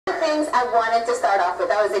things I wanted to start off with.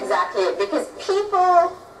 That was exactly it. Because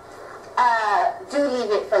people do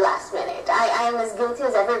leave it for last minute. I am as guilty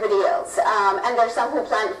as everybody else. And there's some who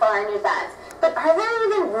plan far in advance. But are there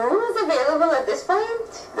even rooms available at this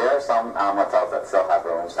point? There are some hotels that still have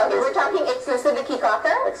rooms. Okay, we're talking exclusively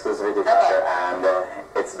Caulker? Exclusively Caulker, and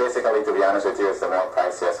it's basically, to be honest with you, it's the more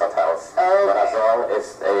priciest hotels. Okay. But as well,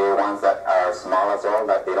 it's the ones that are small as well,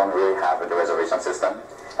 that they don't really have the reservation system.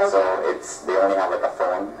 Okay. So they only have like a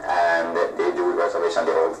phone, and they do reservation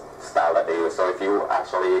the old style that they use. So if you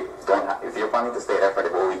actually if you're planning to stay there for the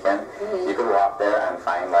whole weekend, you could walk there and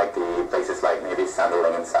find like the places like maybe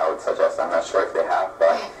Sandalling and South, such as, I'm not sure if they have,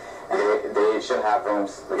 but they should have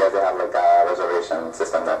rooms because they have like a reservation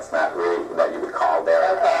system that's not really, that you would call there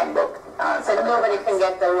and book. So nobody can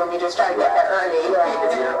get the room, you just try to get there early.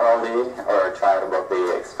 It's either early or try to book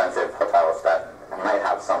the expensive hotels that might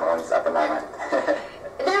have some rooms at the moment.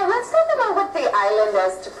 Now, let's talk about what the island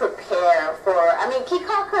does to prepare for, I mean,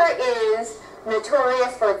 Caulker is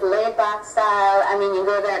notorious for its laid-back style. I mean, you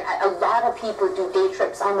go there, and a lot of people do day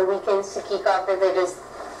trips on the weekends to Caulker. They just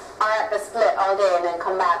are at the Split all day and then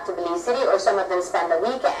come back to Belize City, or some of them spend the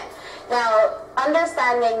weekend. Now,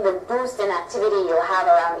 understanding the boost in activity you'll have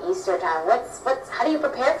around Easter time, how do you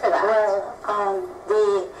prepare for that? Well,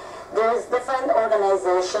 there's different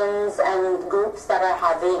organizations and groups that are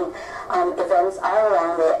having events all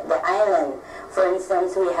around the island. For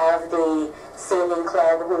instance, we have the sailing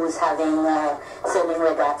club who's having a sailing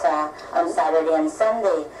regatta on Saturday and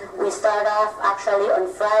Sunday. We start off actually on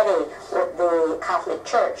Friday with the Catholic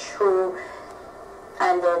Church,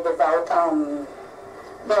 and their devout,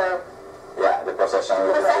 the procession.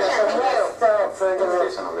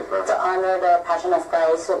 To honor the Passion of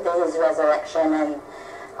Christ with his resurrection,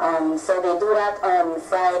 and so they do that on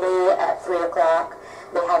Friday at 3 o'clock.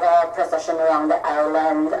 They have a procession around the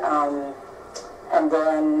island, and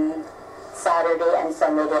then Saturday and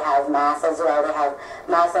Sunday they have Mass as well. They have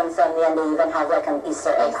Mass on Sunday, and they even have like an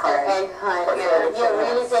Easter egg hunt. You're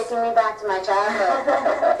really taking me back to my childhood.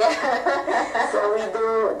 So they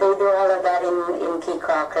do all of that in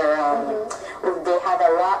Caulker. They have a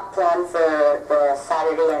lot planned for the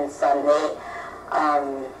Saturday and Sunday.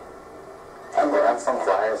 And we have some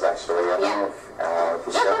flyers actually. I don't know if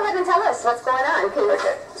you go ahead and tell us what's going on.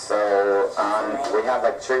 Okay, so we have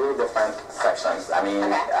like 3 different sections. I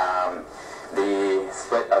mean, the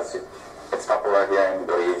Split, as it's popular here in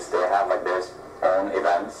Belize, they have like their own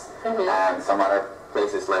events, and some other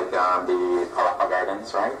places like the Palapa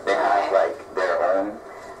Gardens, right? They have like their own,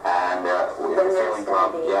 and the sailing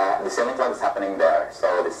club. Yeah, the sailing club is happening there.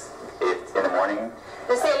 So it's in the morning.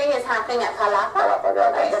 The sailing is happening at Palapa? Palapa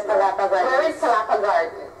Gardens. The Palapa Gardens. Where is Palapa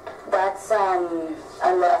Garden? That's on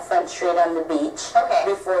the front street on the beach. Okay.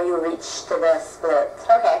 Before you reach to the Split.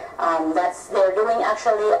 Okay. They're doing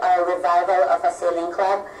actually a revival of a sailing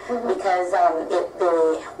club because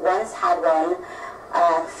they once had one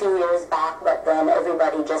a few years back, but then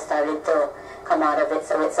everybody just started to come out of it.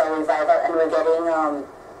 So it's a revival, and we're getting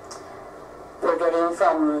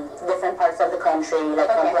from different parts of the country, like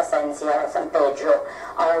from Placencia, San Pedro,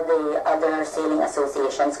 all the other sailing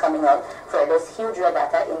associations coming out for this huge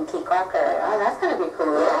regatta in Caulker. Oh, that's going to be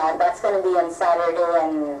cool. Yeah, that's going to be on Saturday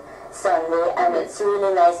and Sunday, and it's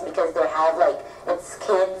really nice because they have it's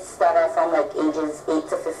kids that are from ages 8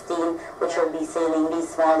 to 15, which will be sailing these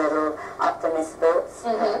small little Optimist boats.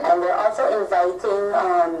 And they're also inviting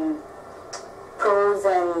pros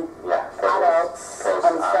and adults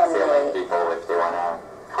on Sunday. People, if they want to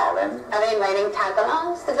call in. Are they inviting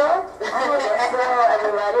tag-alongs to go?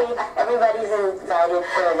 Everybody's invited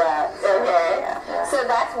for that. Okay. Yeah. So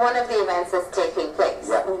that's one of the events that's taking place.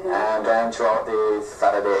 Yeah. And then throughout the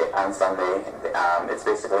Saturday and Sunday, it's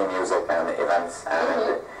basically music and events.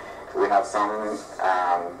 And we have some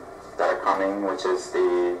that are coming, which is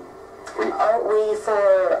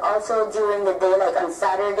also during the day, like on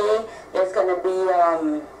Saturday, there's gonna be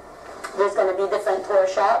different tour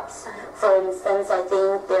shops. For instance, I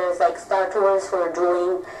think there's Star Tours who are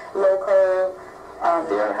doing local.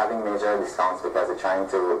 They are having major discounts because they're trying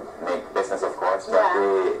to make business, of course. But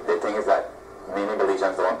the thing is that many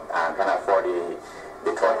Belizeans don't can afford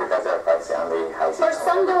the tour because they're pricey on the housing. Or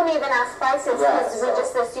some don't even ask prices because we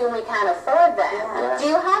just assume we can't afford them. Yeah. Do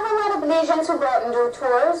you have a lot of Belizeans who go out and do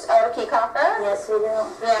tours out of Caulker? Yes, we do.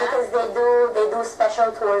 Yeah. Because they do special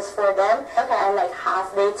tours for them. Okay. And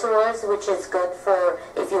half-day tours, which is good for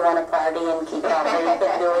if you want to party in Caulker. You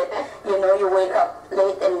can do it. You wake up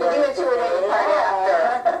late in the day. Do a two-day party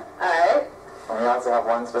after. Alright. And we also have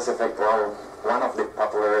one specific, one of the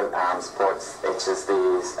popular sports, which is the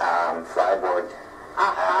flyboard.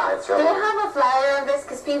 It's Do really, you have a flyer of this?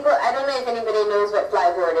 Because people, I don't know if anybody knows what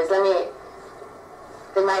flyboard is.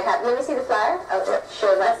 They might have, let me see the flyer. Okay,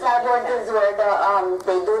 sure. The flyboard is where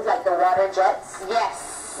they do like the water jets.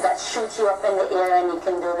 Yes. That shoot you up in the air and you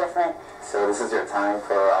can do different. so this is your time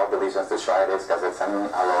for all Belizeans to try this because it's in a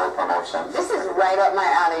little promotion. This is right up my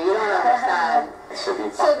alley. You don't understand. It should be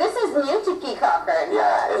So fun. this is new to Caulker.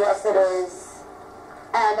 Yeah, Yes, it is.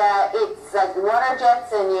 And it's like water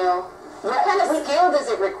jets and what kind of skill does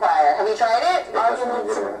it require? Have you tried it? All you need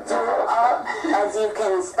to do, as you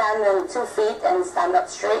can stand on 2 feet and stand up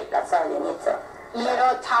straight, that's all you need to. You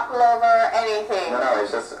don't topple over anything. No,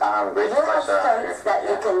 it's just great You have pressure out here. stunts that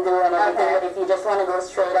you can do and everything, Okay. but if you just want to go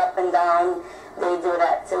straight up and down, they do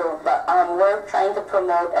that too. But we're trying to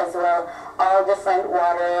promote as well all different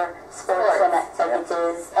water sports and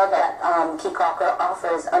activities that Caulker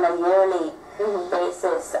offers on a yearly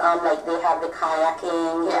basis. Like they have the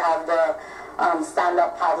kayaking, you have the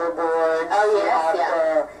stand-up paddleboard, you have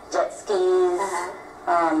the jet skis,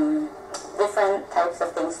 different types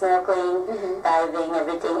of things, snorkeling, diving,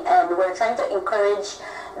 everything. And we're trying to encourage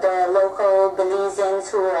the local Belizeans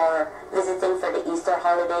who are visiting for the Easter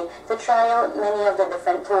holiday to try out many of the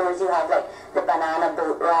different tours. You have like the banana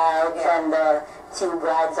boat rides and the tube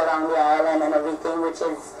rides around the island and everything, which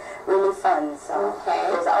is really fun. So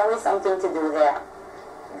there's always something to do there.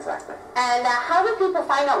 Exactly. And how do people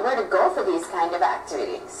find out where to go for these kind of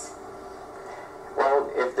activities? Well,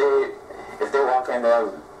 if they walk in,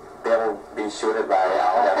 they'll be shooted by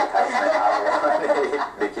all the advertisement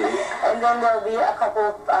out the key. And then there'll be a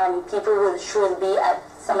couple people who should be at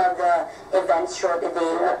some of the events shortly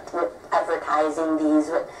with advertising these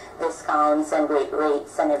with discounts and great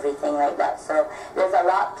rates and everything like that. So there's a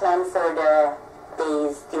lot planned for the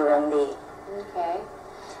days during the... Okay.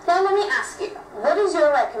 Now let me ask you, what is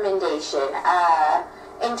your recommendation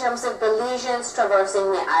in terms of Belizeans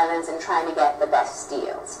traversing the islands and trying to get the best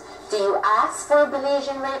deals? Do you ask for a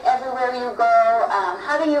Belizean rate everywhere you go?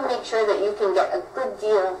 How do you make sure that you can get a good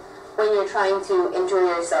deal when you're trying to enjoy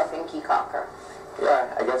yourself in Caulker?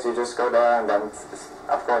 Yeah, I guess you just go there and then,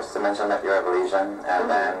 of course, to mention that you're a Belizean, and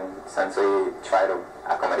then since we try to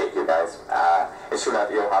accommodate you guys, it's true that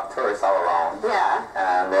you'll have tourists all around. Yeah.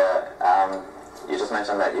 And you just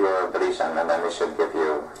mentioned that you're a Belizean, and then we should give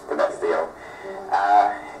you the best deal.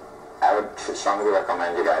 I would strongly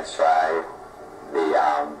recommend you guys try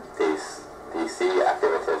the sea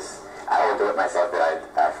activities. I would do it myself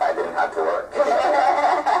if I didn't have to work.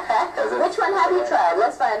 Which one have you tried?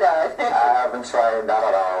 Let's find out. I haven't tried that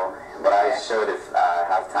at all, but I should if I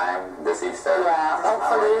have time this Easter. Yeah,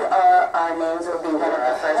 hopefully our names will be one of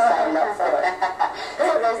the first signed up for it.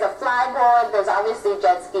 So there's the flyboard, there's obviously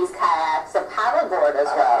jet skis, kayaks, a paddleboard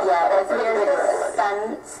as well. Yeah, there's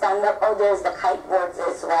the stand-up, there's the kite boards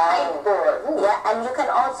as well. Kite board. Ooh. Yeah, and you can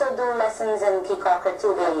also do lessons in Caulker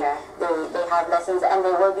too. They have lessons, and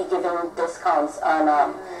they will be giving discounts on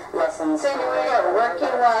lessons. So you're working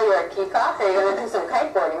while you're at Caulker, you're going to do some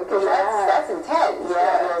kiteboarding, because that's intense.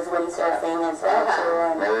 Yeah, there's windsurfing as well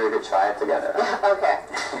too. Maybe we could try it together. Okay.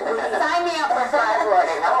 Sign me up for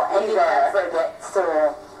flyboarding. And you can't forget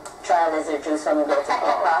to try lizard juice when you go to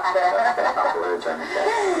Caulker.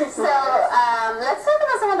 So let's talk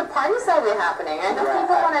about some of the parties that will be happening. I know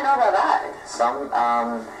people want to know about that.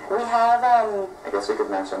 We have I guess we could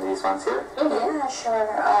mention these ones here. Yeah, sure.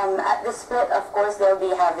 At the split, of course, they'll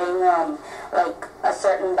be having like a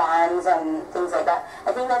certain bands and things like that.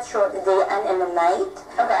 I think that's short the day and in the night.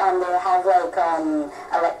 Okay. They'll have like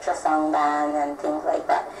electro song band and things like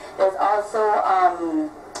that. There's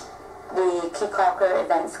also the Caulker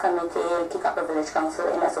Events Committee, Caulker Village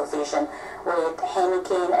Council in association with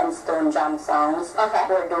Henneken and Stone Jam Songs. Okay.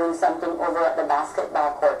 We're doing something over at the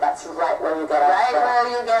basketball court. That's right where you get off. Right where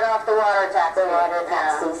you get off the water taxi. The water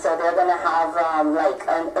taxi. So they're gonna have like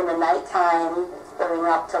in the nighttime, going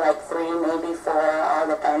up to like 3, maybe 4, all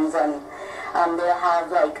depends. And they'll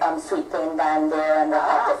have like sweet pain band there, and they'll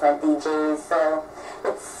have different DJs. So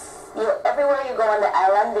it's everywhere you go on the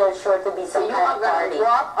island, there's sure to be some kind of party. You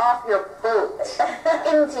are going to drop off your boat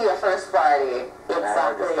into your first party.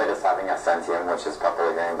 Exactly. They're just having a Centium, which is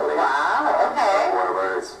popular here in Belize. Wow, okay.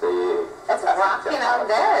 Where's the... It's rocking out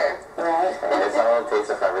there. Right. And it's all takes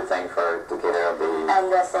of everything to cater the... And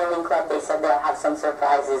the sailing club, they said they'll have some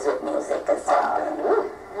surprises with music as well.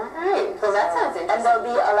 Alright, so that sounds interesting. And there'll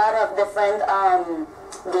be a lot of different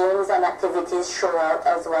games and activities throughout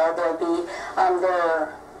as well. There'll be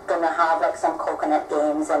gonna have like some coconut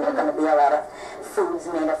games, and there's gonna be a lot of foods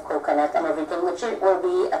made of coconut and everything, which it will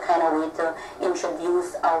be a kind of way to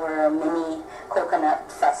introduce our mini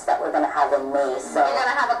coconut fest that we're gonna have in May. So you're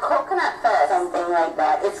gonna have a coconut fest, something like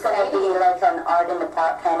that. It's gonna be like an art in the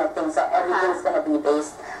park kind of thing. So everything's gonna be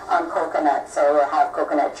based on coconut. So we'll have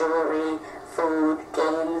coconut jewelry, food,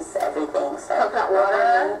 games, everything. So coconut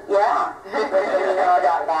water. Yeah, we're bringing all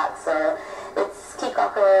that back. So it's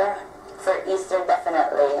Caulker for Easter,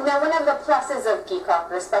 definitely. Now, one of the pluses of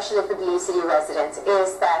Caulker, especially for Blue City residents,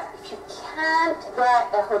 is that if you can't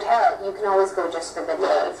get a hotel, you can always go just for the day.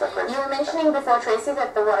 Yeah, exactly. You were mentioning before, Tracy,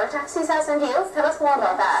 that the water taxis have some deals. Tell us more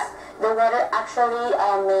about that. The water actually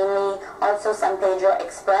mainly also San Pedro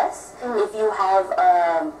Express. If you have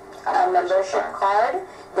a membership card,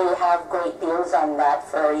 they have great deals on that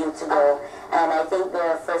for you to go. And I think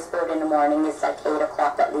their first boat in the morning is like 8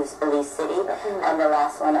 o'clock that leaves Belize City, and the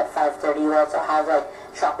last one at 5:30. You also have like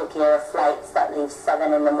Tropic Air flights that leave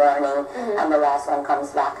 7 in the morning, and the last one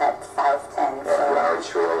comes back at 5:10. Yeah, you want to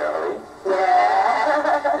reach really early.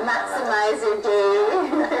 Yeah, maximize your day.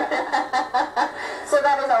 So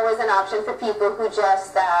that is always an option for people who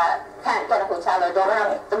just can't get a hotel or don't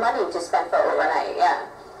have the money to spend for overnight. Yeah.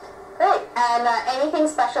 Great. And anything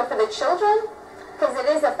special for the children? Because it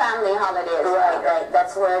is a family holiday as well. Right.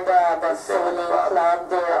 That's where the sailing club,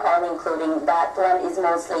 they're all including. That one is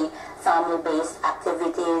mostly family-based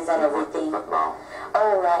activities and everything. Football.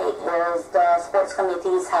 Oh, right. There's the sports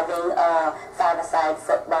committees having a five-a-side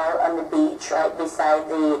football on the beach right beside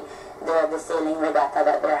the sailing regatta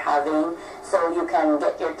that they're having. So you can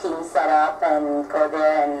get your team set up and go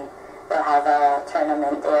there, and they'll have a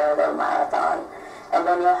tournament there, the marathon. And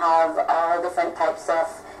then you'll have all different types of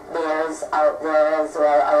bears out there as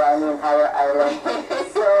well around the entire island.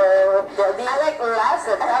 So there'll be... I like laughs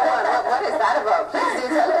at that one. What is that about? Please do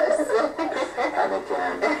tell us.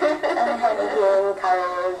 Hennigan,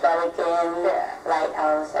 Caye, Pelican,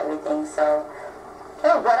 Lighthouse, everything. So...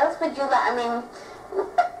 Oh, what else would you like? I mean,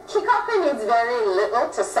 Caulker needs very little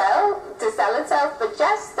to sell itself, but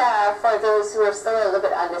just for those who are still a little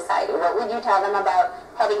bit undecided, what would you tell them about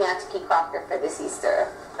heading out to Caulker for this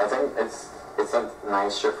Easter? I think it's a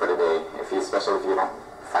nice trip for the day, especially if you don't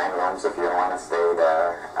find rooms, if you don't want to stay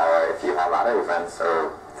there, or if you have other events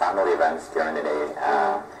or family events during the day.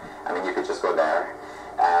 I mean, you could just go there.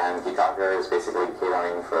 And Caulker is basically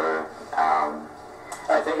catering for,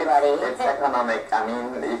 I think it's economic. I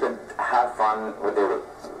mean, you could have fun with the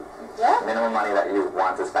minimum money that you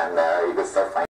want to spend there. You could still find